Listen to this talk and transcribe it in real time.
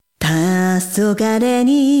黄昏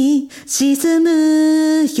に沈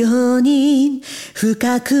むように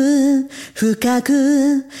深く深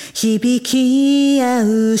く響き合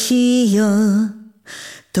う日よ。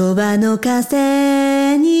鳥羽の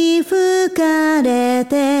風に吹かれ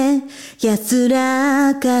て安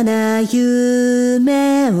らかな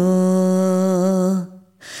夢を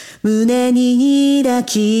胸に抱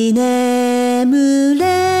き眠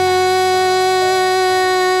れ。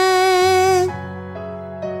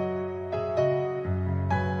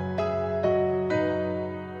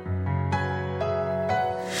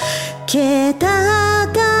けた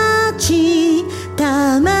たち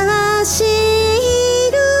魂う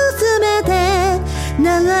ずめて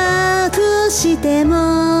長くしても